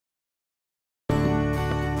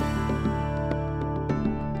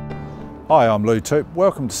Hi, I'm TOOP.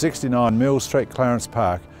 Welcome to 69 Mill Street, Clarence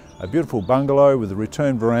Park. A beautiful bungalow with a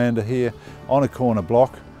return veranda here on a corner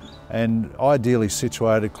block and ideally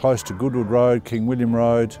situated close to Goodwood Road, King William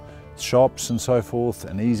Road, shops and so forth,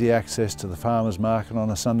 and easy access to the farmers market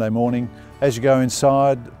on a Sunday morning. As you go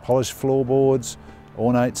inside, polished floorboards,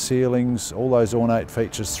 ornate ceilings, all those ornate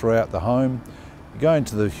features throughout the home. You go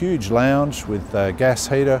into the huge lounge with a gas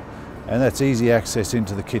heater, and that's easy access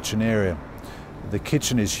into the kitchen area. The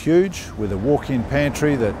kitchen is huge with a walk-in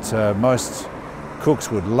pantry that most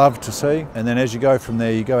cooks would love to see. And then as you go from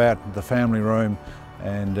there, you go out to the family room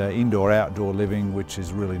and indoor-outdoor living, which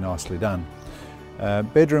is really nicely done.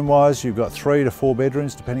 Bedroom-wise, you've got 3 to 4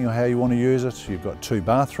 bedrooms, depending on how you want to use it. You've got 2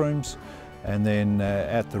 bathrooms, and then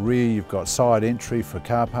at the rear, you've got side entry for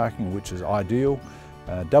car parking, which is ideal.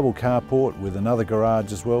 Double carport with another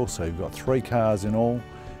garage as well, so you've got 3 cars in all.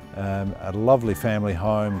 A lovely family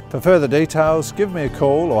home. For further details, give me a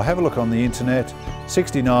call or have a look on the internet,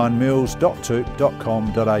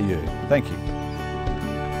 69mills.toop.com.au. Thank you.